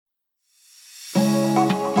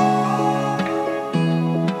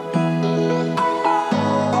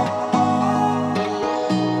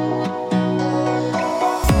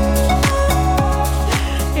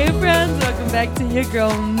back to your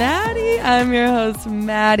girl, Maddie. I'm your host,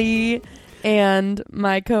 Maddie, and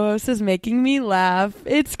my co-host is making me laugh.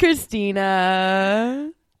 It's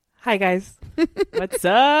Christina. Hi, guys. What's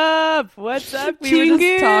up? What's up, We were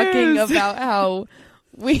just talking about how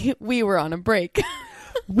we were on a break.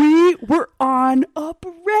 We were on a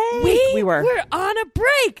break. We were on a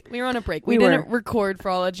break. We were on a break. We didn't record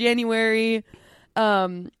for all of January.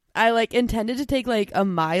 I intended to take a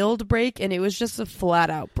mild break, and it was just a flat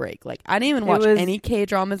out break. I didn't even watch any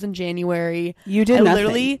K-dramas in January. You did nothing.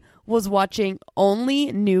 Literally was watching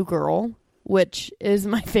only New Girl, which is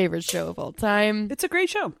my favorite show of all time. It's a great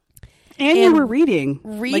show. And you were reading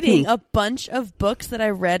a bunch of books that I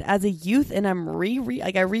read as a youth, and I'm I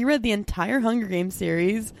reread the entire Hunger Games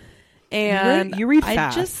series, and you read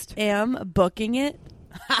fast. I just am booking it.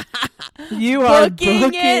 You are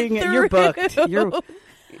booking it. You're booked.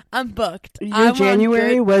 I'm booked. Your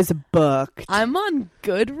January was booked. I'm on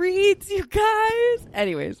Goodreads, you guys.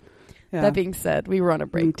 Anyways, That being said, we were on a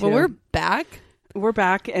break. But we're back. We're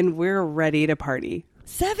back, and we're ready to party.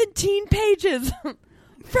 17 pages.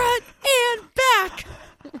 Front and back.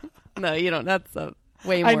 No, you don't. That's a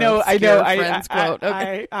way more obscure Friends quote.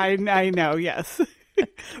 Okay. I know, yes.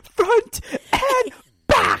 Front and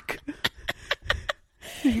back.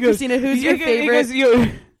 Christina, who's your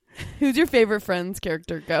favorite? Who's your favorite Friends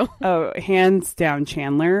character? Go. Oh, hands down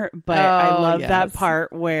Chandler. But I love that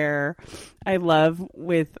part where I love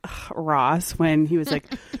with Ross when he was like,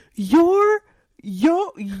 you are.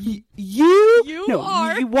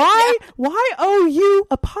 Y-O-U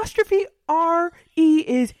apostrophe R-E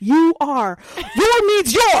is you are. Your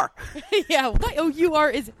means your. Yeah,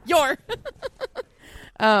 Y-O-U-R is your.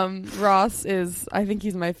 Ross is, I think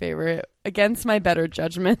he's my favorite. Against my better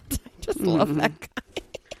judgment. I just love that guy.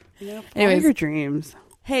 Yep. Anyways, your dreams.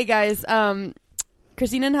 Hey guys,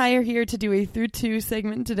 Christina and I are here to do a through two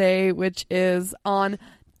segment today, which is on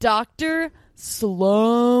Dr.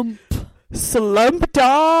 Slump. Slump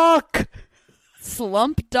Doc.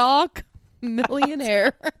 Slump Doc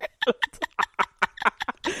Millionaire.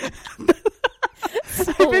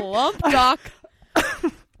 Slump Doc.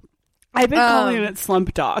 I've been calling it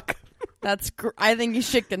Slump Doc. I think you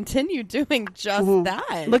should continue doing just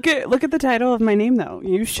that. Look at the title of my name, though.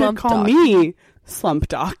 You should Slump call Doc. me Slump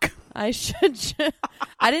Doc. I should.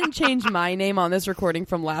 I didn't change my name on this recording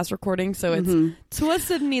from last recording, so it's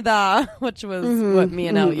Twisted Nida, which was what me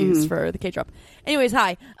and Elle used for the K-drama. Anyways,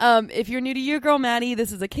 hi. If you're new to Your Girl Maddie,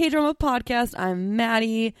 this is a K-drama podcast. I'm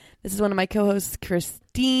Maddie. This is one of my co-hosts,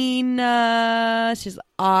 Christina. She's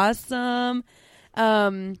awesome.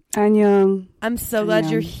 Annyeong. I'm so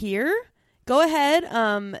glad you're here. Go ahead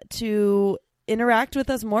to interact with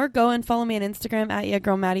us more. Go and follow me on Instagram at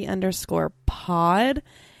 @YaGirlMaddie_pod.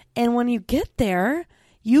 And when you get there,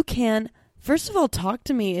 you can, first of all, talk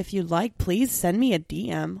to me if you'd like. Please send me a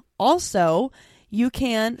DM. Also, you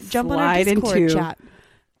can jump on our Discord chat.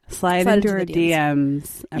 Slide into our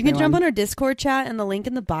DMs. You can jump on our Discord chat and the link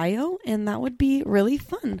in the bio, and that would be really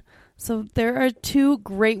fun. So there are two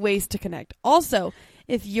great ways to connect. Also,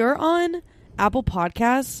 if you're on Apple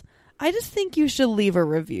Podcasts, I just think you should leave a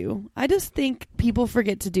review. I just think people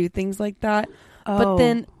forget to do things like that. But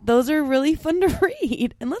then those are really fun to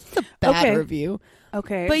read, unless it's a bad review.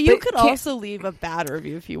 Okay. But you could also leave a bad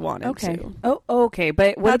review if you wanted to. Oh, okay.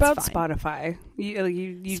 But what about fine. Spotify? You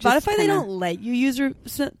Spotify, they don't let you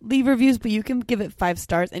leave reviews, but you can give it 5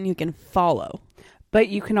 stars and you can follow. But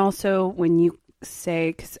you can also, when you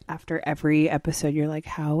say, because after every episode, you're like,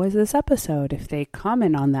 how was this episode? If they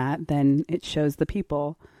comment on that, then it shows the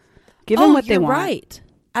people. Give them what they want. Right.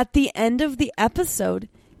 At the end of the episode,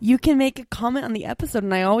 you can make a comment on the episode,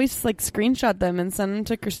 and I always screenshot them and send them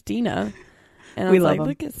to Christina. And I was like,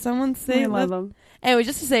 look at someone say, we love them. Anyway,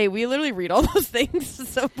 just to say, we literally read all those things,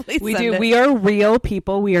 so please we send do. it. We are real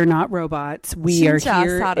people. We are not robots. We are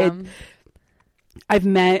here.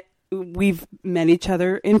 We've met each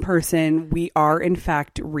other in person. We are, in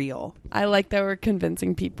fact, real. I like that we're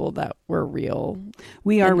convincing people that we're real.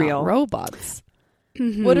 We are real. Not robots.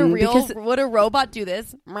 Mm-hmm. Would a robot do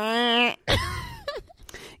this?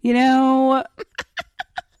 You know,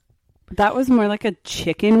 that was more like a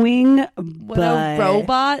chicken wing. Would a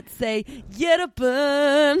robot say, "Get a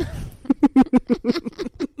bun"?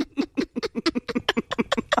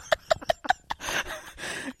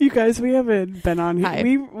 You guys, we haven't been on here. Hi.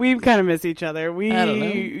 We've kind of missed each other. I don't know.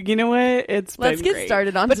 You know what? Let's get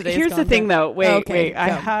started on today's here's content. the thing, though. Wait.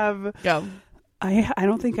 Go. I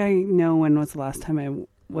don't think I know when was the last time I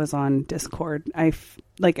was on Discord. I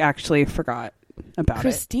actually forgot about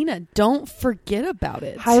Christina, don't forget about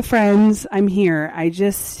it. Hi, friends. I'm here.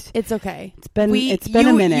 It's okay. It's been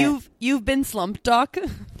a minute. You've been Slump Doc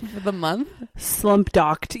for the month. Slump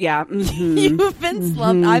docked. Yeah. Mm-hmm. You've been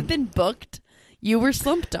slumped. I've been booked. You were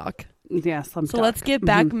slump doc. Yeah, slump So doc. let's get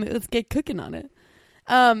back. Let's get cooking on it.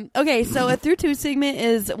 Okay, so a through two segment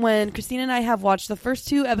is when Christina and I have watched the first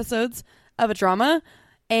 2 episodes of a drama.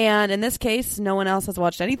 And in this case, no one else has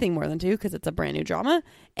watched anything more than 2 because it's a brand new drama.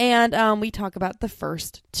 And we talk about the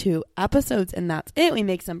first 2 episodes, and that's it. We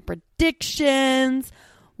make some predictions.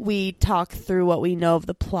 We talk through what we know of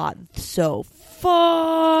the plot so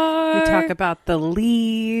far. We talk about the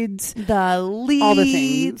leads.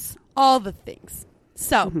 All the things.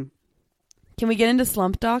 So, can we get into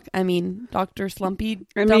Slump Doc? I mean, Dr. Slumpy.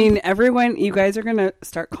 Everyone, you guys are going to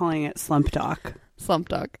start calling it Slump Doc. Slump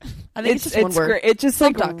Doc. I think it's just one word. Great. It's just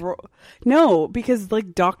Slump like Doc. No, because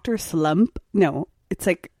like Dr. Slump. No, it's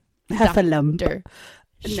like Heffalump. Dr.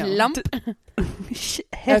 Slump.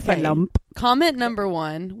 Heffalump. Comment number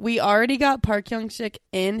 1. We already got Park Hyung-sik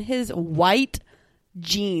in his white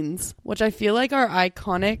jeans, which I feel like are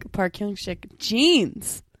iconic Park Hyung-sik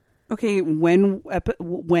jeans. Okay, when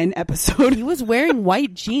episode? He was wearing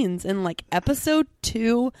white jeans in like episode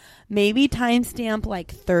 2, maybe timestamp like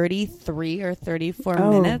 33 or 34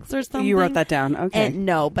 minutes or something. You wrote that down. Okay. And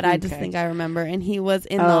I just think I remember. And he was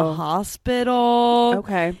in the hospital.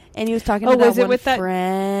 Okay. And he was talking to that one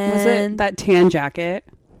friend. Was it that tan jacket?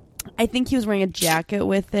 I think he was wearing a jacket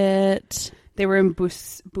with it. They were in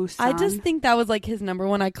Busan. I just think that was like his number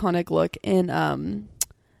 1 iconic look in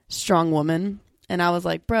Strong Woman. And I was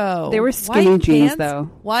like, bro. They were skinny jeans, pants, though.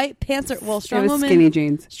 White pants are, Strong Woman. It was Woman. skinny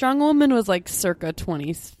jeans. Strong Woman was like circa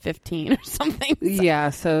 2015 or something. So yeah,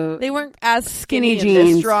 so. They weren't as skinny jeans in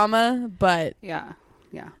this drama, but. Yeah.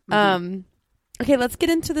 Okay, let's get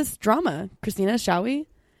into this drama, Christina, shall we?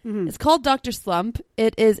 Mm-hmm. It's called Dr. Slump.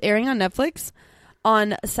 It is airing on Netflix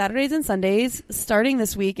on Saturdays and Sundays starting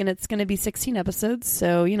this week, and it's going to be 16 episodes.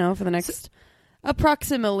 So, for the next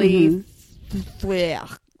approximately 3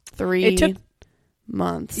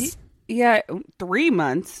 months. Yeah, 3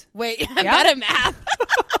 months. Wait, I'm bad at math.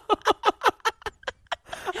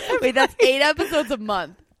 Wait, that's 8 episodes a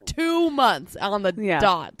month. 2 months on the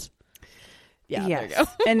dot. Yeah, yes. there you go.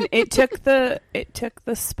 And it took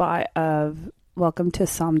the spot of Welcome to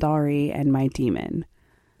Samdari and My Demon.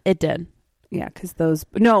 It did. Yeah, because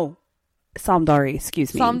Samdari,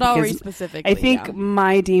 excuse me. Samdari specifically. I think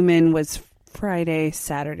My Demon was Friday,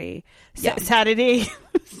 Saturday. Saturday.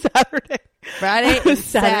 Friday and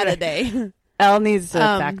Saturday. Elle needs to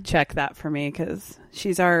fact check that for me because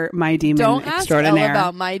she's our My Demon extraordinaire. Don't ask Elle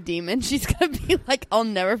about My Demon. She's going to be like, I'll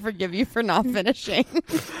never forgive you for not finishing.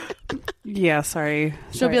 Yeah, sorry.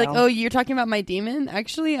 She'll be like, Elle. Oh, you're talking about My Demon?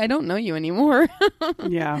 Actually, I don't know you anymore.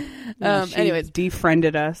 Yeah. Anyways.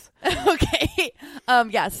 Defriended us. Okay.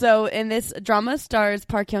 So in this drama stars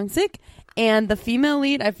Park Hyung-sik and the female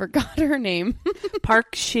lead, I forgot her name.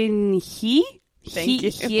 Park Shin-hee? Thank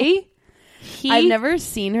you. I've never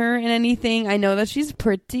seen her in anything. I know that she's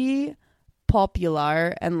pretty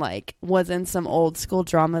popular and like was in some old school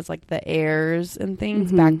dramas like The Heirs and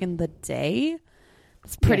things back in the day.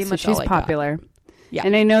 It's pretty much she's all I popular. got. Yeah.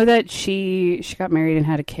 And I know that she got married and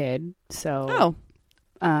had a kid. So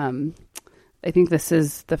I think this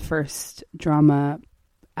is the first drama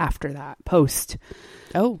after that, post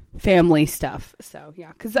family stuff. So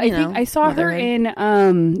yeah, because I think I saw her in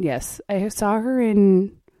I saw her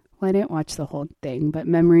in, well, I didn't watch the whole thing, but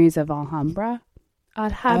Memories of Alhambra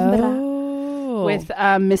with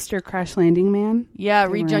Mr. Crash Landing Man. Yeah,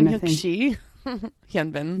 Ri Jung-hyuk.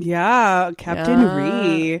 Hyunbin. Yeah, Captain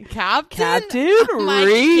Ri. Captain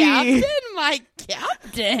Ri. My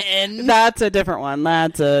captain. That's a different one.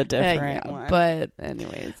 But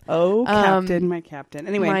anyways. Oh, Captain, my captain.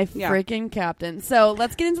 Anyway. My freaking captain. So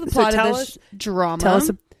let's get into the plot of this drama.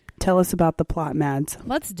 Tell us about the plot, Mads.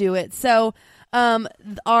 Let's do it. So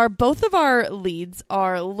both of our leads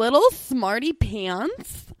are little smarty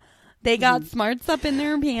pants. They got smarts up in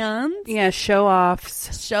their pants. Yeah, show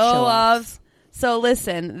offs. So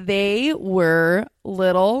listen, they were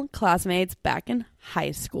little classmates back in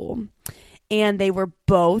high school. And they were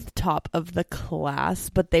both top of the class,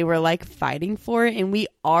 but they were like fighting for it. And we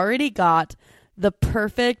already got the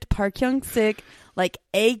perfect Park Hyung-sik, like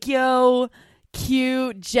aegyo,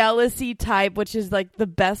 cute, jealousy type, which is like the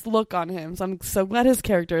best look on him. So I'm so glad his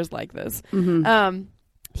character is like this.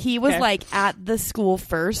 He was like at the school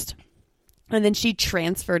first, and then she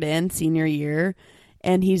transferred in senior year,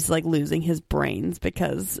 and he's like losing his brains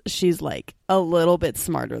because she's like a little bit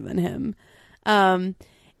smarter than him.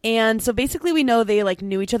 And so basically we know they like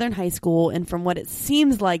knew each other in high school, and from what it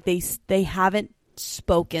seems like they haven't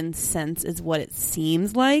spoken since is what it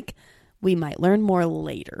seems like. We might learn more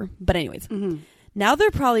later. But anyways, Now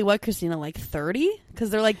they're probably, what, Christina, like 30? Because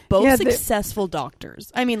they're like both successful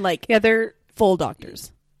doctors. I mean, like, they're full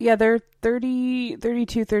doctors. Yeah, they're 30,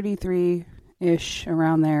 32, 33-ish,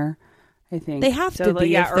 around there, I think. They have to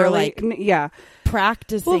be if they're like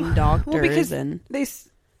practicing doctors. Well, because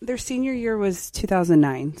their senior year was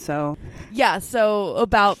 2009, so. Yeah, so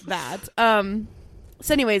about that. So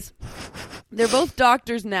anyways, they're both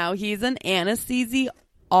doctors now. He's an No,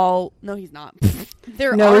 he's not.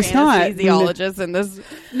 There are anesthesiologists in this.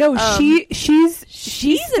 No, she's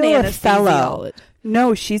an anesthesiologist.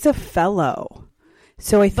 No, she's a fellow.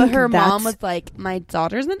 So I think But her mom was like, my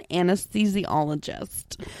daughter's an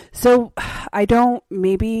anesthesiologist. So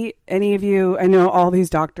maybe any of you, I know all these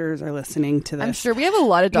doctors are listening to this. I'm sure we have a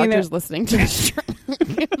lot of doctors listening to this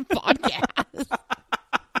podcast.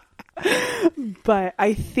 But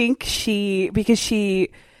I think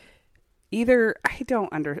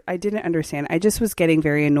I didn't understand. I just was getting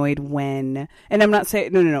very annoyed when, and I'm not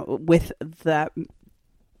saying, no, with the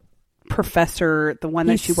professor, the one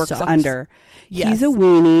that she works under. Yes. He's a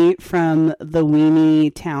weenie from the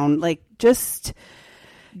weenie town. Like, just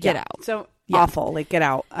get out. So awful. Like, get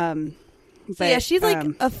out. But she's like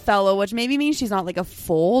a fellow, which maybe means she's not like a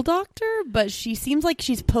full doctor, but she seems like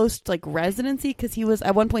she's post like residency, because he was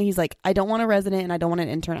at one point, he's like, I don't want a resident and I don't want an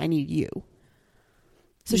intern. I need you.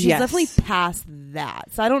 So she's definitely past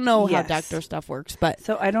that. So I don't know how doctor stuff works, but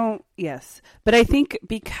but I think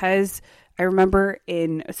because I remember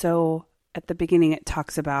at the beginning, it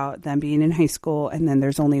talks about them being in high school, and then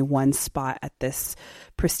there's only one spot at this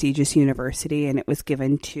prestigious university, and it was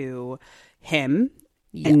given to him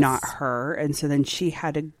and not her. And so then she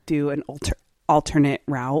had to do an alternate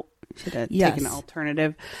route. She had to take an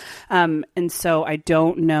alternative. And so I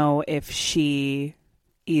don't know if she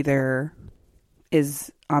either is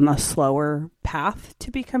on a slower path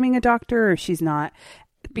to becoming a doctor, or if she's not,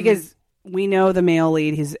 because we know the male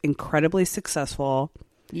lead, he's incredibly successful.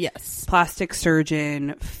 Yes. Plastic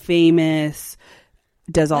surgeon, famous,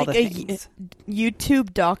 does all like the things.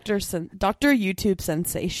 YouTube doctor YouTube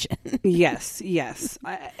sensation. Yes.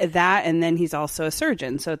 That, and then he's also a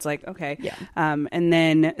surgeon. So it's like, okay. Yeah. And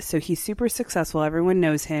then, so he's super successful. Everyone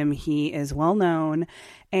knows him. He is well known.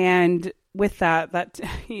 And with that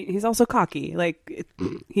he's also cocky. Like,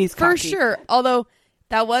 he's cocky. For sure. Although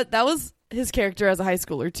that was his character as a high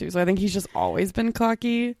schooler too, so I think he's just always been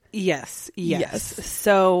cocky. Yes.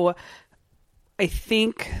 So I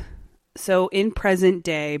think in present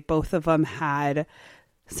day, both of them had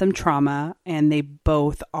some trauma, and they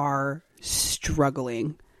both are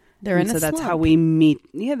struggling. They're in a slump. So that's how we meet.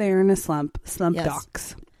 Yeah, they're in a slump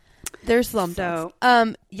docs. They're slump docs.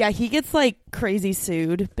 He gets like crazy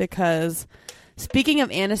sued because, speaking of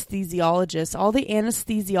anesthesiologists, all the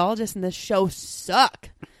anesthesiologists in this show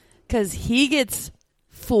suck. Because he gets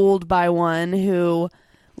fooled by one who,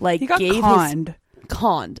 like,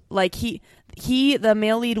 conned. Like, the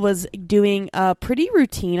male lead was doing a pretty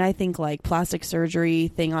routine, I think, like, plastic surgery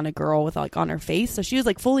thing on a girl with, like, on her face. So she was,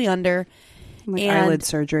 like, fully under. Like eyelid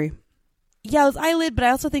surgery. Yeah, it was eyelid, but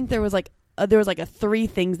I also think there was, like, a 3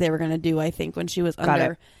 things they were going to do, I think, when she was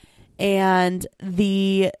under. And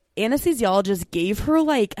the anesthesiologist gave her,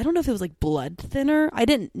 like, I don't know if it was, like, blood thinner. I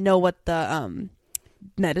didn't know what the,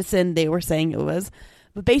 medicine they were saying it was,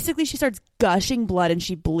 but basically she starts gushing blood and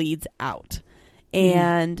she bleeds out.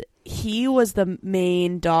 And he was the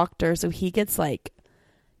main doctor, so he gets like,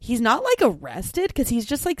 he's not like arrested because he's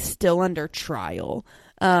just like still under trial,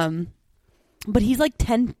 but he's like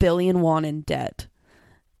 10 billion won in debt,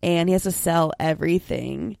 and he has to sell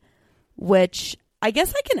everything, which I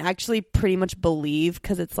guess I can actually pretty much believe,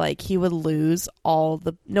 because it's like he would lose no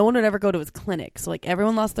one would ever go to his clinic, so like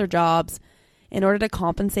everyone lost their jobs. In order to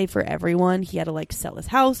compensate for everyone, he had to like sell his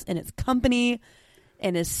house and his company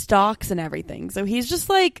and his stocks and everything. So he's just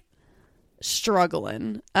like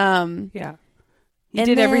struggling. He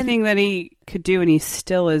did everything that he could do, and he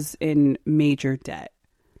still is in major debt.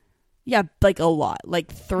 Yeah, like a lot, like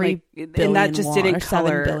 3 billion, and that just didn't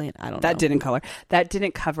color. 7 billion. I don't know. That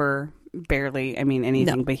didn't cover barely. I mean,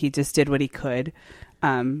 anything, but he just did what he could.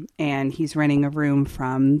 And he's renting a room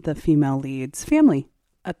from the female lead's family.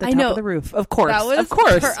 At the top of the roof. Of course. Of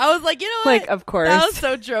course. I was like, you know what? Like, of course. That was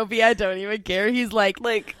so tropey. I don't even care. He's like,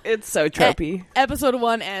 it's so tropey. Episode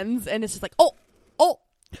 1 ends, and it's just like,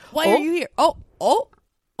 why are you here?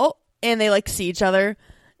 And they like see each other,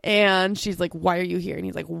 and she's like, why are you here? And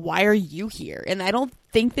he's like, why are you here? And I don't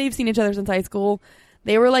think they've seen each other since high school.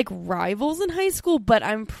 They were like rivals in high school, but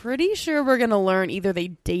I'm pretty sure we're going to learn either they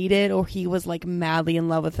dated, or he was like madly in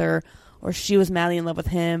love with her, or she was madly in love with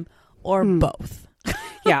him, or both.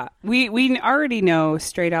 Yeah, we already know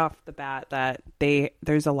straight off the bat that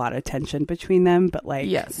there's a lot of tension between them, but like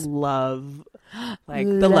love, like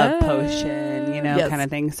the love potion, kind of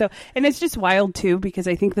thing. So, and it's just wild too, because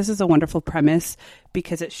I think this is a wonderful premise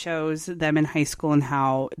because it shows them in high school and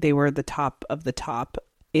how they were the top of the top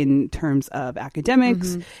in terms of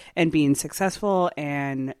academics and being successful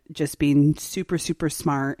and just being super, super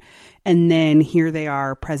smart. And then here they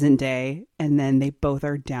are present day, and then they both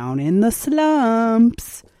are down in the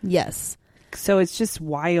slumps. Yes. So it's just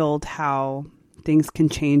wild how things can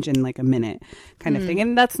change in like a minute kind of thing.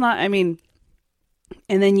 And that's not, I mean,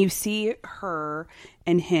 and then you see her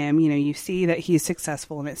and him, you see that he's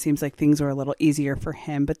successful and it seems like things are a little easier for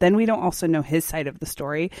him. But then we don't also know his side of the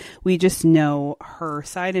story. We just know her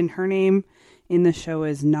side, and her name in the show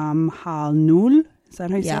is Nam Hal Nul. Is that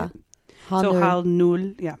how you say it? So Hal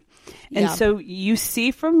Nul, yeah. And so you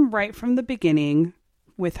see right from the beginning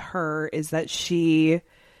with her is that she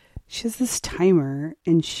has this timer,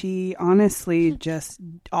 and she honestly just,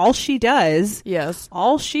 all she does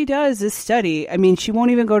is study. I mean, she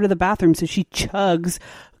won't even go to the bathroom, so she chugs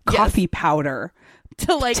coffee powder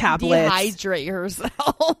to like tablets. Dehydrate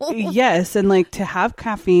herself. Yes, and like to have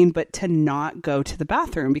caffeine, but to not go to the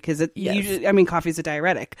bathroom because it usually, I mean, coffee's a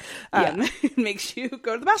diuretic. It makes you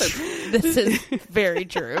go to the bathroom. This is very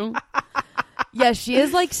true. Yeah, she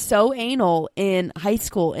is like so anal in high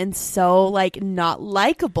school and so like not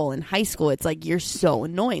likable in high school. It's like, you're so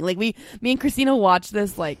annoying. Like me and Christina watched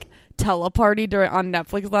this like teleparty on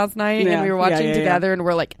Netflix last night, and we were watching together and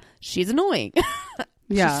we're like, she's annoying.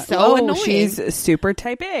 Yeah. She's so annoying. She's super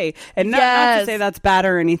type A. And not to say that's bad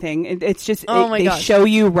or anything. It's just, they show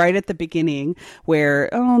you right at the beginning where,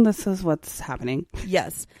 this is what's happening.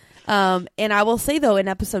 Yes. And I will say though, in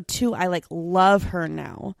episode 2, I like love her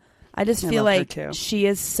now. I just feel like she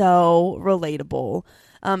is so relatable.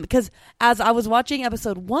 Because as I was watching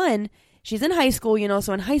episode 1, she's in high school,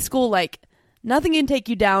 so in high school, like nothing can take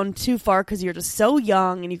you down too far because you're just so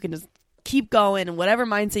young and you can just keep going, and whatever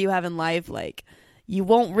mindset you have in life, like you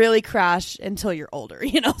won't really crash until you're older,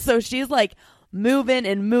 So she's like moving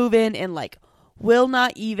and like will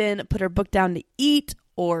not even put her book down to eat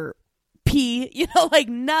or pee, like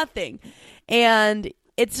nothing. And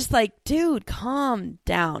it's just like, dude, calm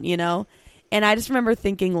down, And I just remember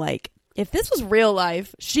thinking, like, if this was real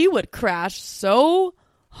life, she would crash so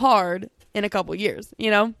hard in a couple years,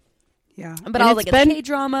 Yeah. But and I was like, it's a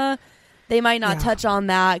K-drama. They might not touch on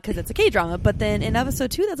that because it's a K-drama. But then in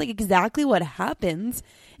episode 2, that's like exactly what happens.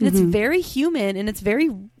 And it's very human and it's very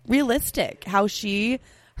realistic how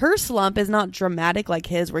her slump is not dramatic like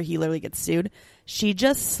his where he literally gets sued. She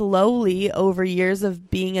just slowly, over years of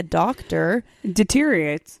being a doctor,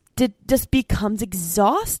 deteriorates. Just becomes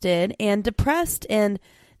exhausted and depressed and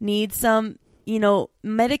needs some,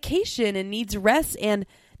 medication and needs rest and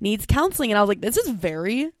needs counseling. And I was like, this is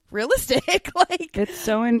very realistic. Like it's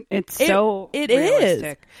so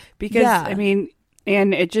realistic. Because I mean,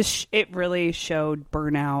 and it really showed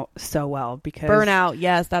burnout so well because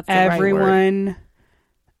yes, that's the right word.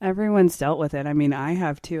 Everyone's dealt with it. I mean, I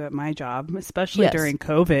have too at my job, especially during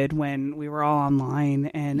COVID when we were all online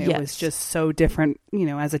and it was just so different,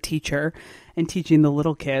 as a teacher and teaching the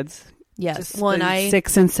little kids. Yes. Well, and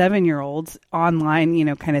 6 and 7 year olds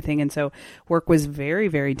online, kind of thing. And so work was very,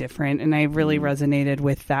 very different. And I really resonated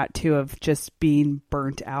with that too, of just being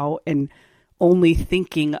burnt out and only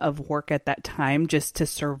thinking of work at that time just to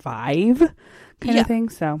survive. Kind of thing.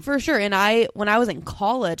 So for sure. And when I was in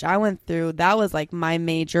college, I went through, that was like my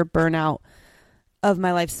major burnout of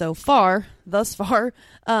my life thus far.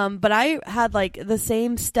 But I had like the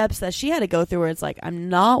same steps that she had to go through where it's like, I'm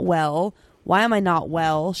not well. Why am I not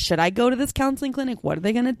well? Should I go to this counseling clinic? What are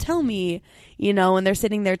they going to tell me? And they're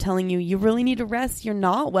sitting there telling you, you really need to rest. You're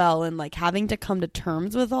not well. And like having to come to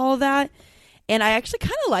terms with all of that. And I actually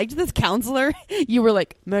kind of liked this counselor. You were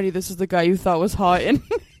like, Maddie, this is the guy you thought was hot and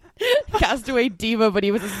Castaway Diva, but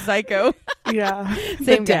he was a psycho. Yeah.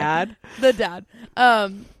 Same dad. The dad.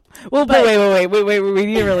 Well, but wait. We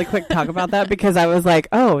need to really quick talk about that because I was like,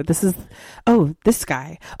 this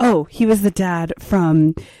guy. Oh, he was the dad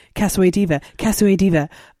from Castaway Diva. Shaggy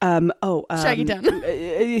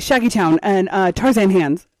Town and Tarzan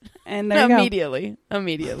Hands. And there you go.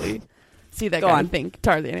 Immediately. See that guy and think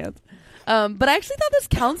Tarzan Hands. But I actually thought this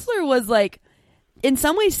counselor was like, in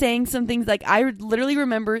some ways saying some things like I literally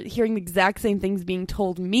remember hearing the exact same things being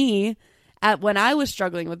told me when I was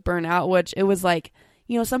struggling with burnout, which it was like,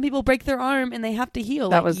 some people break their arm and they have to heal.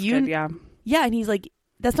 That was good, yeah. Yeah, and he's like,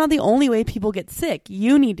 that's not the only way people get sick.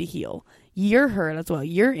 You need to heal. You're hurt as well.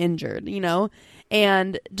 You're injured,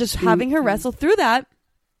 And just having her wrestle through that,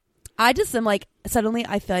 I just am like, suddenly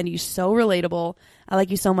I find you so relatable. I like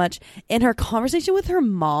you so much. And her conversation with her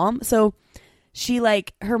mom. So she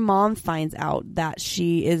like, her mom finds out that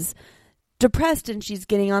she is depressed and she's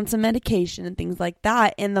getting on some medication and things like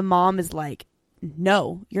that. And the mom is like,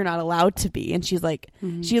 no, you're not allowed to be. And she's like,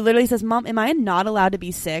 she literally says, Mom, am I not allowed to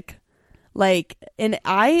be sick? Like, and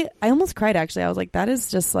I almost cried actually. I was like, that is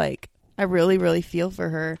just like, I really, really feel for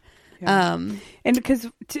her. Yeah. And because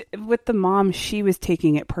with the mom, she was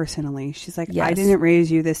taking it personally. She's like, yes. I didn't raise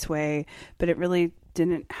you this way, but it really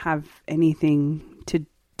didn't have anything to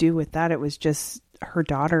do with that. It was just her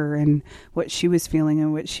daughter and what she was feeling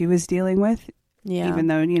and what she was dealing with. Yeah. Even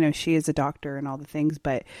though, you know, she is a doctor and all the things,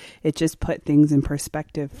 but it just put things in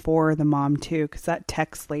perspective for the mom too. Because that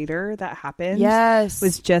text later that happened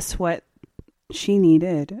was just what she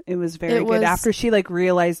needed. It was very good. After she like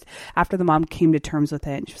realized, after the mom came to terms with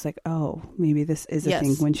it, and she was like, oh, maybe this is a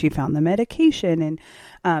thing, when she found the medication.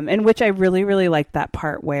 And which I really, really liked that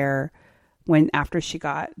part where when after she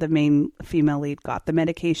got the main female lead got the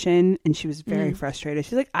medication and she was very frustrated.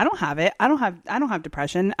 She's like, I don't have it. I don't have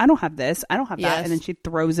depression. I don't have this. I don't have that. And then she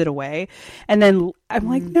throws it away. And then I'm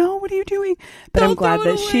like, no, what are you doing? But I'm glad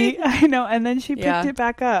that I know. And then she picked it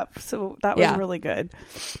back up. So that was really good.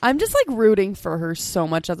 I'm just like rooting for her so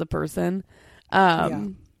much as a person.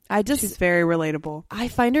 She's very relatable. I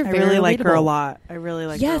find her I very really relatable. like her a lot. I really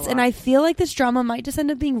like her a lot. Yes, and I feel like this drama might just end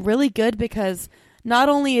up being really good because not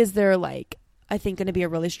only is there like, I think going to be a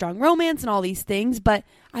really strong romance and all these things, but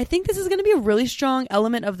I think this is going to be a really strong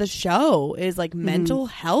element of the show is like mental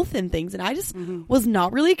health and things. And I just was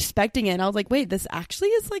not really expecting it. And I was like, wait, this actually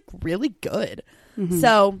is like really good.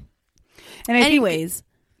 So, and anyways,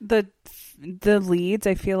 the leads,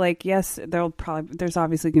 I feel like, yes, there's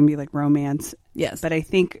obviously going to be like romance. Yes. But I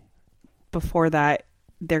think before that,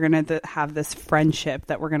 they're going to have this friendship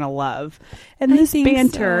that we're going to love and this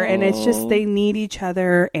banter. And it's just, they need each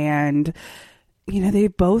other. And, you know, they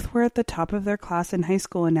both were at the top of their class in high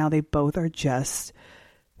school and now they both are just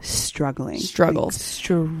struggling.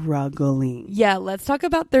 Yeah. Let's talk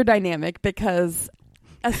about their dynamic because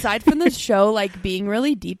aside from the show, like being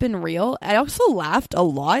really deep and real, I also laughed a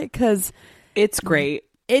lot because it's great.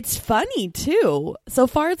 It's funny too. So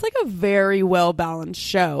far, it's like a very well balanced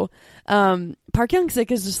show. Park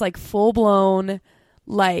Young-sik is just like full blown,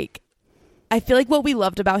 like, I feel like what we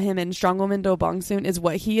loved about him in Strong Woman Do Bong-soon is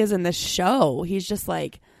what he is in this show. He's just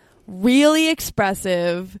like really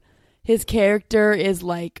expressive. His character is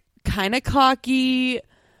like kind of cocky,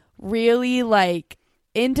 really like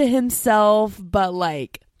into himself, but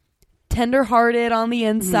like tenderhearted on the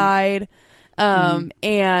inside.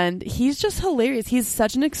 And he's just hilarious. He's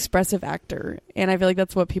such an expressive actor. And I feel like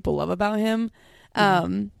that's what people love about him.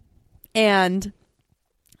 And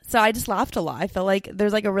so I just laughed a lot. I felt like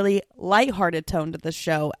there's like a really lighthearted tone to the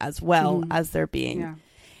show as well as there being. Yeah.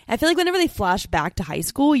 I feel like whenever they flash back to high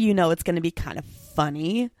school, you know, it's going to be kind of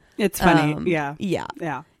funny. It's funny. Yeah.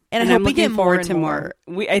 And I hope we get more and more.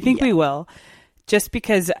 I think we will, just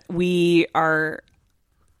because we are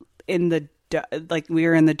in the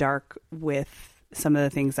dark with some of the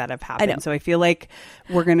things that have happened. So I feel like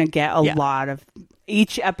we're going to get a lot of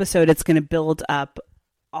each episode. It's going to build up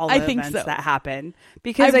all the events that happen,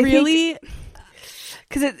 because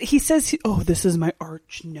he says, oh, this is my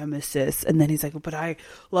arch nemesis. And then he's like, but I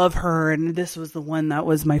love her. And this was the one that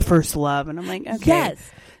was my first love. And I'm like, okay.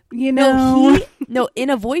 Yes. You know, in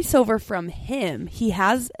a voiceover from him, he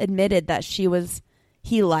has admitted that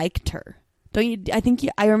he liked her. Don't you?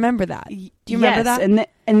 I remember that. Do you remember that?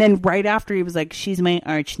 And then right after he was like, she's my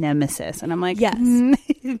arch nemesis. And I'm like, yes.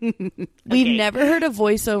 We've never heard a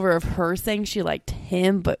voiceover of her saying she liked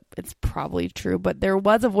him, but it's probably true. But there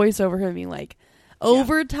was a voiceover of him being like,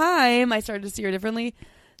 over time, I started to see her differently.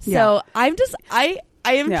 So I'm just, I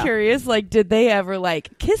am curious, like, did they ever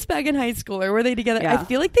like kiss back in high school or were they together? I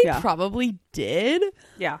feel like they probably did.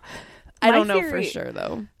 Yeah. I don't know for sure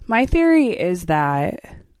though. My theory is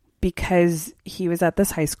that because he was at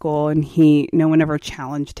this high school and no one ever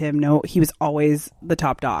challenged him. No, he was always the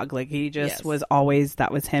top dog. Like he just was always,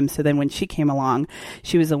 that was him. So then when she came along,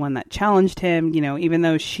 she was the one that challenged him, you know, even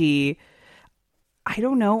though I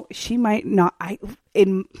don't know, she might not,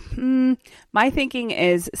 my thinking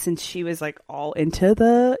is, since she was like all into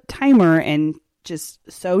the timer and just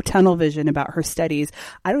so tunnel vision about her studies,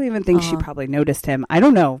 I don't even think she probably noticed him. I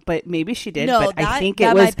don't know, but maybe she did. No, but I think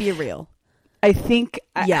that might be real. I think,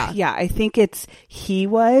 I think he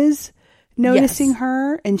was noticing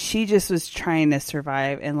her and she just was trying to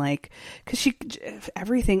survive. And like, cause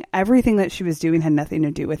everything that she was doing had nothing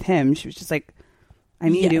to do with him. She was just like, I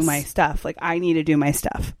need to do my stuff. Like, I need to do my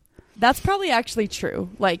stuff. That's probably actually true.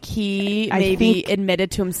 Like, he maybe admitted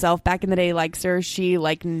to himself back in the day he likes her. She,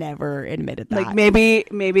 like, never admitted that. Like,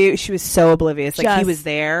 maybe she was so oblivious. Like, he was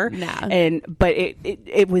there. Nah. But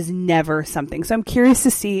it was never something. So I'm curious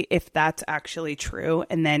to see if that's actually true.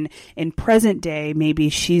 And then in present day, maybe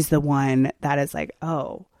she's the one that is like,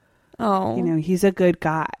 oh, you know, he's a good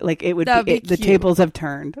guy. Like, it would be the tables have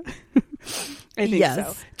turned. I think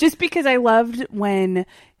so. Just because I loved when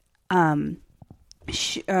Ha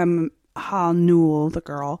Newell, the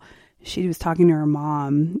girl, she was talking to her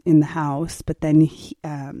mom in the house, but then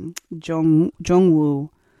Jungwoo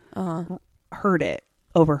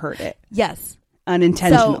overheard it. Yes.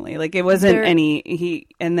 Unintentionally. So like, it wasn't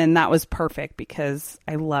and then that was perfect because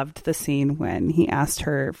I loved the scene when he asked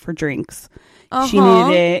her for drinks. She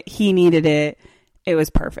needed it. He needed it. It was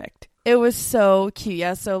perfect. It was so cute.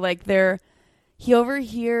 Yeah. So like he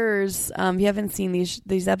overhears, you haven't seen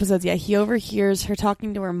these episodes yet. He overhears her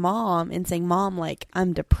talking to her mom and saying, Mom, like,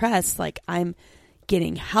 I'm depressed. Like, I'm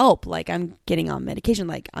getting help. Like, I'm getting on medication.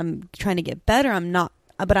 Like, I'm trying to get better. I'm not,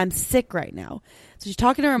 but I'm sick right now. So she's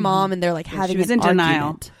talking to her mom and they're like having an argument.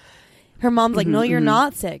 Denial. Her mom's like, no, you're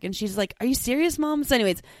not sick. And she's like, are you serious, Mom? So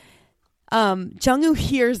anyways, Jungwoo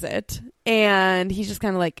hears it and he's just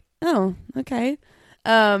kind of like, oh, okay.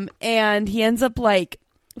 And he ends up like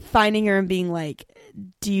finding her and being like,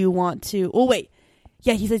 do you want to,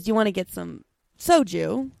 he says, do you want to get some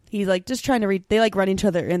soju? He's like just trying to read, they like run each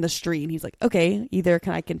other in the street and he's like, okay, either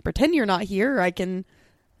I can pretend you're not here or I can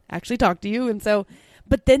actually talk to you. And so,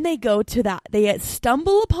 but then they go to they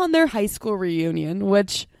stumble upon their high school reunion,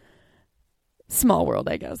 which small world,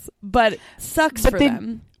 I guess, but sucks for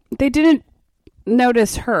them. They didn't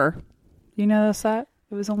notice her. You notice that?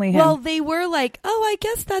 It was only him. Well, they were like, oh, I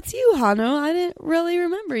guess that's you, Hano. I didn't really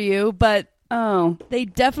remember you. But they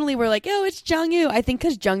definitely were like, oh, it's Jungwoo. I think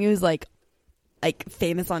because Jungwoo's like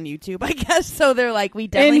famous on YouTube, I guess. So they're like, we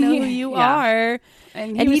definitely know who you are.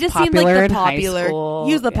 And he just seemed like the popular.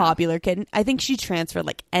 He was the popular kid. I think she transferred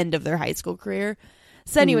like end of their high school career.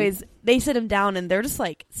 So anyways, they sit him down and they're just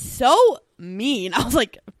like so mean. I was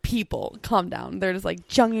like, people, calm down. They're just like,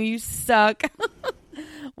 Jungwoo, you suck.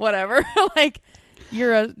 Whatever. Like,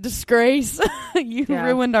 you're a disgrace. You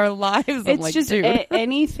ruined our lives. It's like, just dude.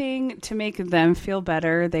 Anything to make them feel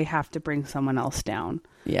better. They have to bring someone else down.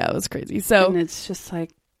 Yeah, it was crazy. So, and it's just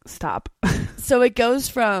like, stop. So it goes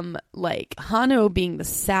from like Hano being the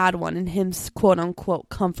sad one and him quote unquote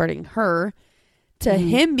comforting her to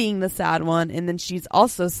him being the sad one. And then she's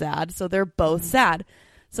also sad. So they're both sad.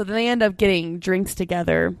 So then they end up getting drinks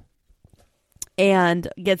together and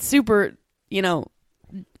get super,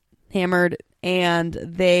 hammered. And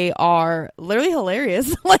they are literally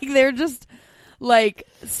hilarious. Like, they're just like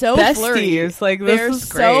so besties. Flirty. Like, this is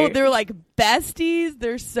great. They're like besties.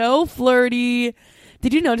 They're so flirty.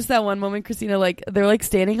 Did you notice that one moment, Christina? Like, they're like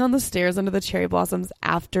standing on the stairs under the cherry blossoms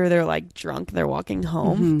after they're like drunk. They're walking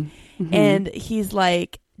home. And he's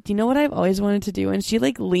like, do you know what I've always wanted to do? And she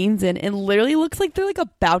like leans in and literally looks like they're like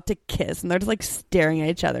about to kiss. And they're just like staring at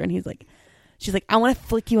each other. And she's like, I want to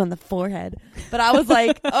flick you on the forehead. But I was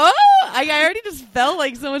like, oh, I already just felt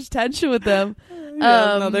like so much tension with them.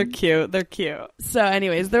 No, they're cute. They're cute. So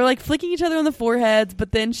anyways, they're like flicking each other on the foreheads.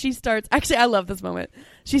 But then she starts, actually, I love this moment.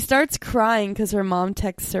 She starts crying because her mom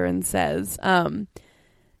texts her and says,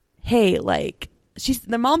 hey, like,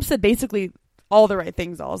 the mom said basically all the right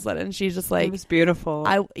things all of a sudden. And she's just like, it was beautiful.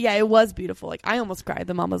 It was beautiful. Like, I almost cried.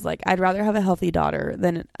 The mom was like, I'd rather have a healthy daughter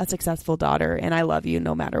than a successful daughter, and I love you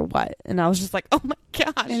no matter what. And I was just like, oh my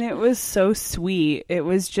gosh. And it was so sweet. It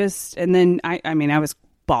was just, and then I mean, I was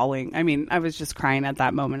bawling. I mean, I was just crying at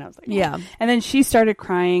that moment. I was like, oh. Yeah. And then she started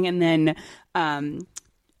crying, and then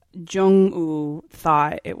Jungwoo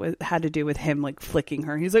thought had to do with him like flicking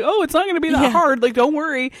her. He's like, oh, it's not going to be that hard. Like, don't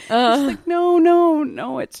worry. She's like,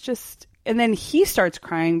 no, it's just. And then he starts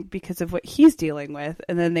crying because of what he's dealing with.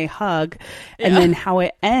 And then they hug. And then how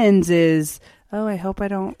it ends is, oh, I hope I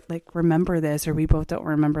don't like remember this, or we both don't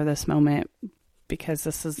remember this moment because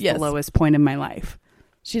this is the lowest point in my life.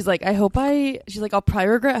 She's like, I'll probably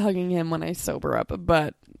regret hugging him when I sober up,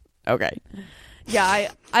 but okay.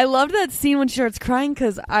 Yeah, I loved that scene when she starts crying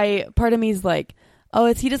because part of me is like, oh,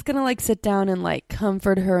 is he just going to like sit down and like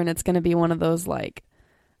comfort her, and it's going to be one of those like,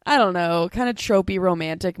 I don't know, kind of tropey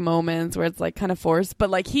romantic moments where it's like kind of forced, but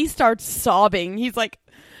like he starts sobbing. He's like,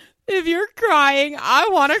 if you're crying, I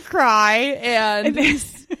want to cry. And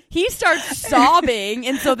he starts sobbing.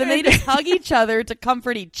 And so then they just hug each other to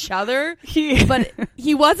comfort each other. But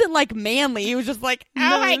he wasn't like manly. He was just like, oh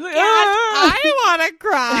my gosh, I want to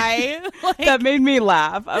cry. Like, that made me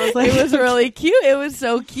laugh. I was like, it was really cute. It was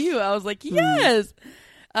so cute. I was like, yes.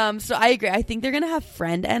 So I agree. I think they're going to have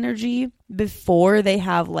friend energy before they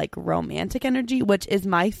have like romantic energy, which is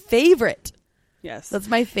my favorite. Yes. That's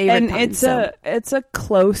my favorite. And it's a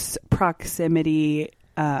close proximity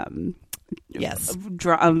trope.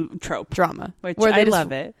 Drama. Which I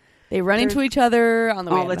love it. They run into each other on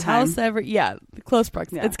the way all to the the time. house. Close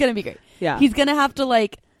proximity. Yeah. It's going to be great. Yeah. He's going to have to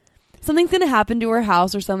like, something's going to happen to her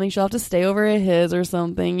house or something. She'll have to stay over at his or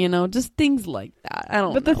something, just things like that. I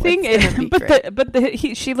don't know. But the thing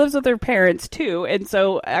is, she lives with her parents too. And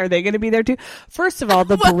so are they going to be there too? First of all,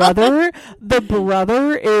 the brother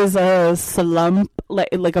is a slump,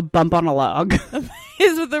 like a bump on a log.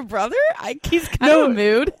 Is with her brother? He's kind of a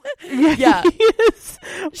mood. Yeah.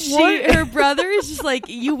 Her brother is just like,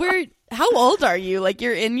 how old are you? Like,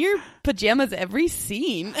 you're in your pajamas every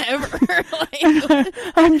scene ever.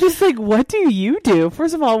 I'm just like, what do you do?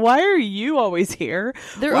 First of all, why are you always here?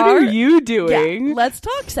 What are you doing? Yeah, let's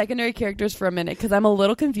talk secondary characters for a minute, because I'm a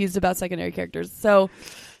little confused about secondary characters. So,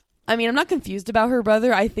 I mean, I'm not confused about her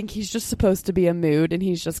brother. I think he's just supposed to be a mood, and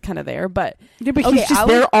he's just kind of there. But he's just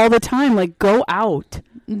there all the time. Like, go out,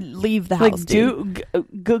 leave the house. Bye-bye.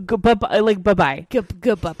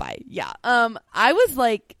 Bye-bye. Yeah. I was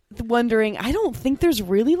like wondering. I don't think there's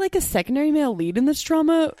really like a secondary male lead in this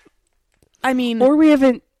drama. I mean, or we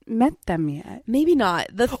haven't met them yet. Maybe not.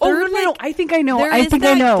 The third. No. I think I know.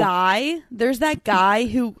 There's that guy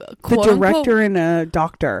who the director and a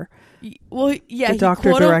doctor. Well, yeah, the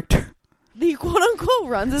doctor director. He quote unquote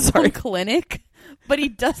runs his own clinic, but he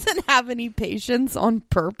doesn't have any patients on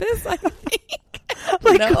purpose, I think.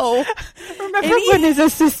 No. Remember when his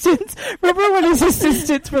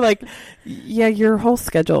assistants were like, yeah, your whole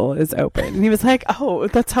schedule is open. And he was like, oh,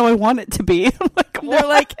 that's how I want it to be. I'm like,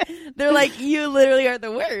 they're like, you literally are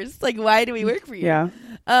the worst. Like, why do we work for you? Yeah.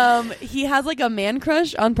 He has like a man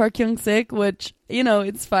crush on Park Hyung-sik, which,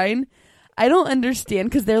 it's fine. I don't understand,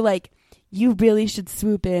 because they're like, you really should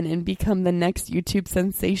swoop in and become the next YouTube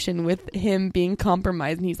sensation with him being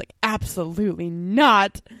compromised. And he's like, absolutely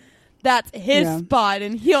not. That's his spot,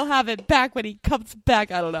 and he'll have it back when he comes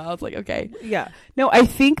back. I don't know. I was like, okay. Yeah. No, I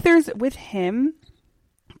think there's, with him,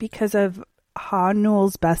 because of Ha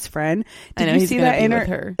Nul's best friend. Did you see that with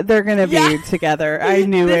her? They're going to be together. I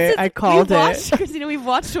knew it. I called it. Christina, we've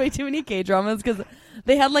watched way too many K-dramas, because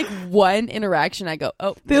they had like one interaction. I go,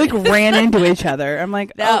 oh. They like ran into each other. I'm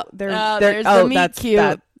like, there's the meet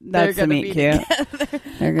cute. That's the meet cute.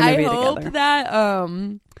 They're going to be together. I hope that,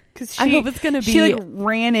 I hope it's going to be. She like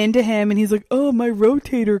ran into him and he's like, oh, my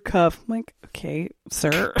rotator cuff. I'm like, okay,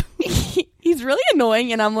 sir. He's really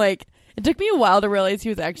annoying. And I'm like, it took me a while to realize he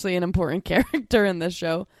was actually an important character in this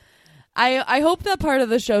show. I hope that part of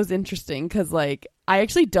the show is interesting, because like, I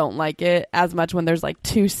actually don't like it as much when there's like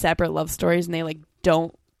two separate love stories and they like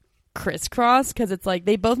don't crisscross, because it's like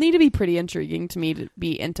they both need to be pretty intriguing to me to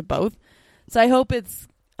be into both. So I hope it's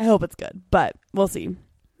good, but we'll see.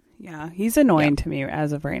 Yeah, he's annoying to me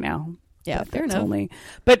as of right now. Yeah, fair enough.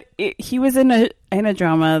 But he was in a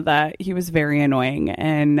drama that he was very annoying,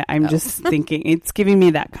 and I'm just thinking it's giving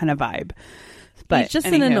me that kind of vibe. But he's just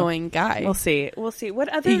an annoying guy. We'll see. What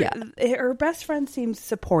other? Her best friend seems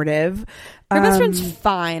supportive. Her best friend's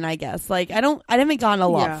fine, I guess. Like I haven't gotten a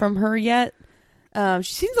lot from her yet.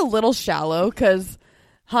 She seems a little shallow, because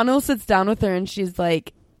Hano sits down with her and she's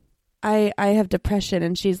like, I have depression,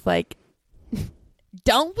 and she's like,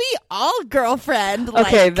 don't we all, girlfriend?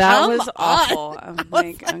 Okay, like, that was awful. I'm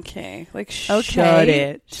like, okay. Like, shut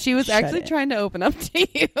it. She was actually trying to open up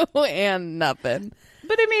to you and nothing.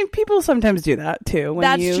 But I mean, people sometimes do that too.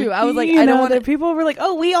 That's true. I was like, I don't want to. People were like,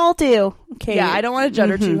 oh, we all do. Okay. Yeah, I don't want to judge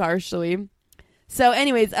her too harshly. So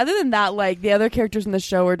anyways, other than that, like the other characters in the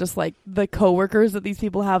show are just like the coworkers that these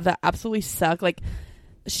people have that absolutely suck. Like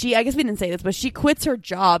I guess we didn't say this, but she quits her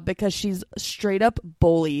job because she's straight up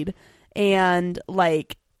bullied and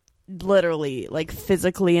like literally like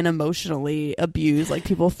physically and emotionally abused. Like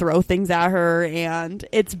people throw things at her and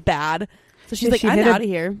it's bad. So she's like, I'm out of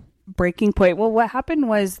here. Breaking point. Well, what happened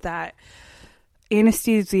was that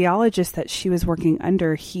anesthesiologist that she was working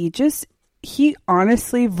under, he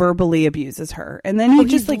honestly verbally abuses her, and then he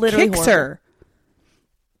just like kicks her.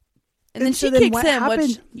 And then she kicks him,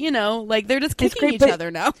 which, like they're just kicking each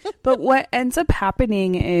other now. But what ends up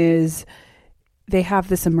happening is they have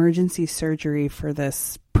this emergency surgery for the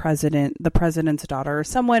president's daughter, or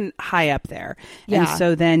someone high up there. Yeah. And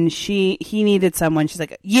so then he needed someone. She's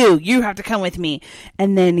like, you have to come with me.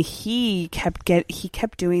 And then he kept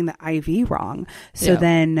doing the IV wrong. So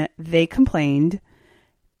then they complained,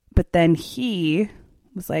 but then he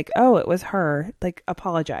was like, oh, it was her. Like,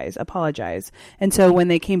 apologize. And so when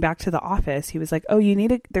they came back to the office, he was like, oh,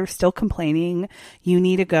 they're still complaining. You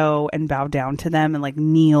need to go and bow down to them and like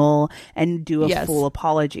kneel and do a full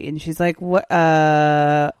apology. And she's like, what?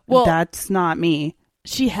 Well, that's not me.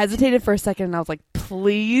 She hesitated for a second and I was like,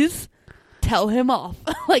 please tell him off.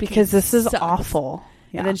 Like, because this is awful.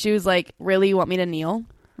 Yeah. And then she was like, really? You want me to kneel?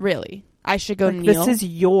 Really? I should go kneel? This is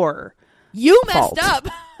your You fault. messed up.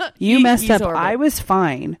 You messed up. Horrible. I was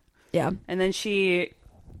fine. Yeah. And then she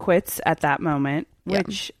quits at that moment,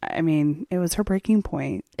 which, I mean, it was her breaking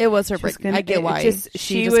point. It was her breaking point. I get why.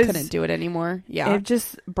 She just couldn't do it anymore. Yeah. It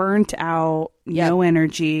just burnt out, no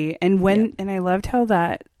energy. And and I loved how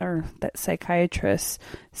that psychiatrist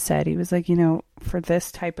said, he was like, for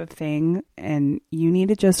this type of thing, and you need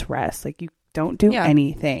to just rest. Like, you don't do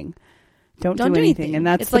anything. Don't do anything. And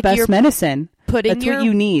that's the best medicine. That's what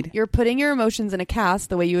you need. You're putting your emotions in a cast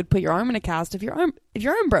the way you would put your arm in a cast if your arm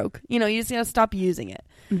broke. You just gotta stop using it.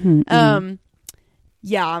 Mm-hmm,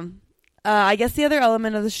 I guess the other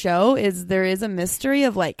element of the show is there is a mystery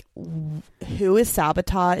of like who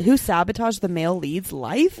sabotaged the male lead's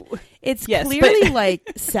life. It's clearly like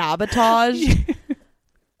sabotage.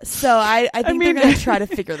 So I think they're going to try to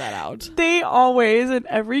figure that out. They always, in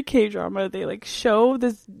every K-drama, they like show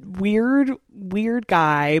this weird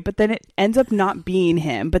guy, but then it ends up not being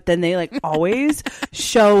him. But then they like always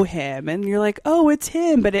show him and you're like, oh, it's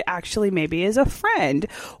him. But it actually maybe is a friend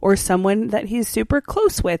or someone that he's super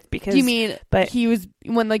close with. Because you mean, but he was,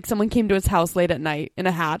 when like someone came to his house late at night in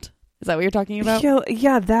a hat? Is that what you're talking about?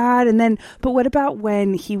 Yeah, that. And then, but what about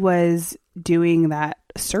when he was doing that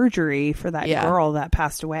surgery for that girl that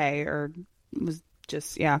passed away or was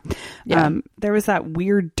just there was that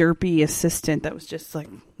weird derpy assistant that was just like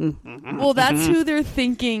well, that's who they're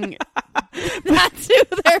thinking. that's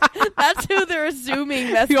who they're assuming.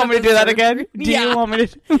 You want me to do that again? You want me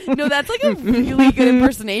to No, that's like a really good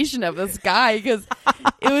impersonation of this guy, because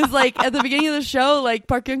it was like at the beginning of the show, like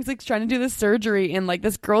Park Young-sik's trying to do this surgery and like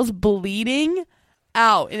this girl's bleeding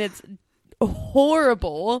out and it's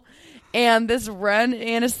horrible. And this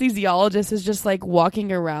anesthesiologist is just like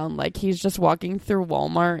walking around like he's just walking through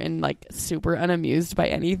Walmart and like super unamused by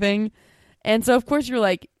anything. And so of course you're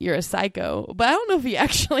like, you're a psycho, but I don't know if he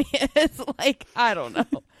actually is. Like, I don't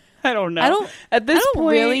know. I don't know. At this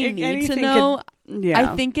point, really need to know.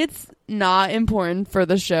 I think it's not important for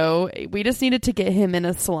the show. We just needed to get him in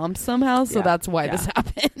a slump somehow, so that's why this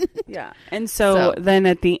happened. Yeah. And so then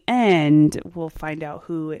at the end, we'll find out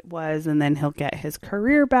who it was, and then he'll get his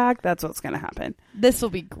career back. That's what's going to happen. This will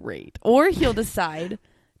be great. Or he'll decide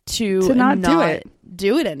to not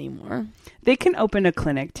do it anymore. They can open a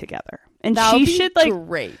clinic together. And she should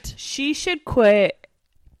great. She should quit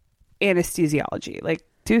anesthesiology. Like,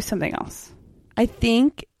 do something else. I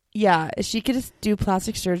think, she could just do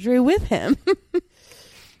plastic surgery with him.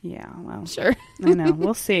 Yeah, well, sure. I know.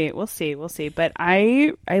 We'll see. But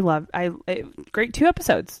great 2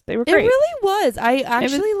 episodes. They were great. It really was. I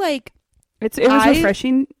actually it was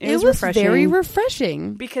refreshing. It was very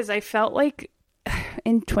refreshing because I felt like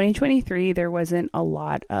in 2023 there wasn't a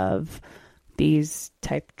lot of these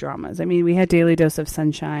type dramas. I mean, we had Daily Dose of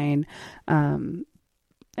Sunshine,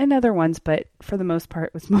 and other ones, but for the most part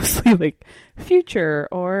it was mostly like Future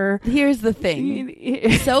or... Here's the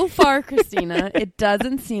thing. So far, Christina, it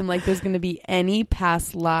doesn't seem like there's going to be any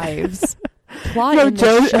past lives plot in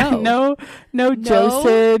the show. No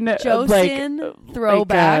Joseon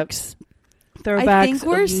throwbacks. I think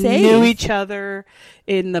we're safe. Knew each other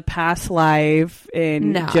in the past life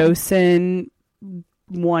in Joseon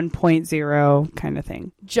 1.0 kind of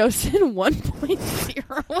thing. Joseon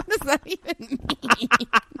 1.0. What does that even mean?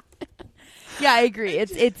 Yeah, I agree. I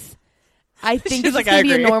think it's gonna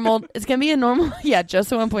be a normal. It's gonna be a normal. Yeah,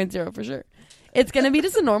 Joseon 1.0 for sure. It's gonna be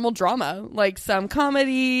just a normal drama, like some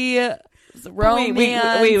comedy, romance.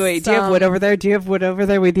 Wait. Do you have wood over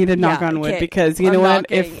there? We need to knock on wood because you know what?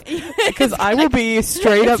 Because I will be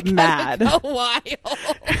straight up mad. A while.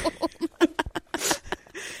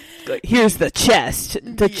 Here's the chest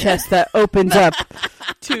that opens up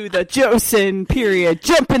to the Joseon period.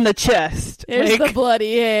 Jump in the chest. Here's the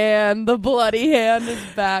bloody hand. The bloody hand is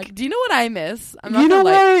back. Do you know what I miss? I'm not gonna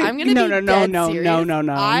lie. I'm gonna be dead serious.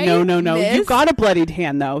 No. You got a bloodied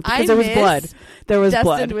hand though because there was blood. There was Destined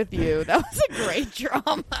blood. With You. That was a great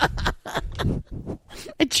drama.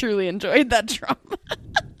 I truly enjoyed that drama.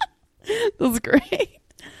 That was great.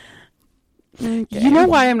 Okay. You know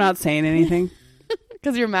why I'm not saying anything?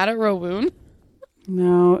 Because you're mad at Rowoon?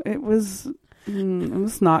 No, it was... It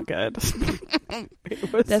was not good.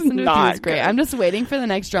 It was Destined with You not was great. good. I'm just waiting for the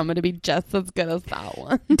next drama to be just as good as that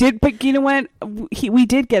one. But you know what? We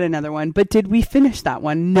did get another one, but did we finish that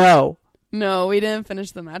one? No. No, we didn't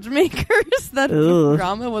finish The Matchmakers. That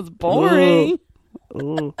drama was boring.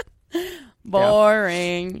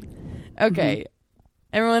 Boring. Okay.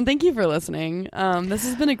 Everyone, thank you for listening. This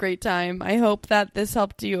has been a great time. I hope that this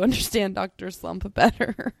helped you understand Dr. Slump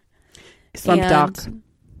better. Slump Doc.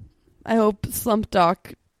 I hope Slump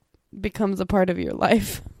Doc becomes a part of your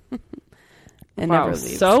life. And wow, never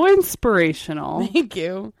leaves. So inspirational. Thank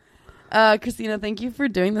you. Christina, thank you for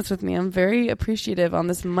doing this with me. I'm very appreciative on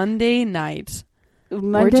this Monday night.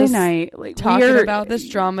 Monday night. Like, talking about this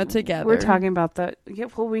drama together. We're talking about that. Yeah,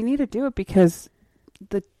 well, we need to do it because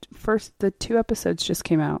the 2 episodes just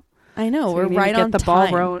came out. I know. So we're right on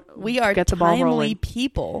time. We are timely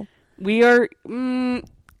people. We are...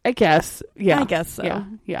 I guess. Yeah. I guess so.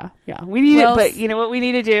 Yeah. We need it, but you know what we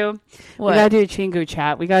need to do? What? We gotta do a Chingu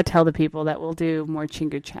chat. We gotta tell the people that we'll do more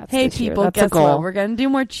Chingu chats. Hey, this people, year. That's guess a goal. what? We're gonna do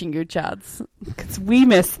more Chingu chats. Because we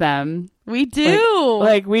miss them. We do.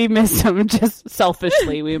 Like we miss them just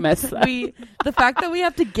selfishly. We miss them. The fact that we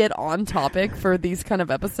have to get on topic for these kind of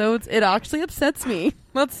episodes, it actually upsets me.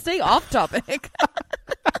 Let's stay off topic.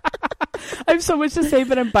 I have so much to say,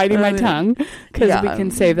 but I'm biting my tongue because we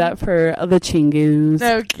can save that for the Chingus.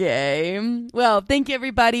 Okay. Well, thank you,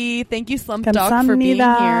 everybody. Thank you, Slump Doc, for being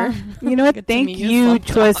here. You know what? Thank you,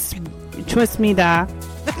 Chusmida.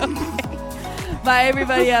 Okay. Bye,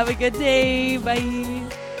 everybody. Have a good day. Bye.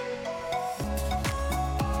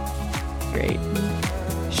 Great.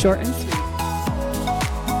 Short and sweet.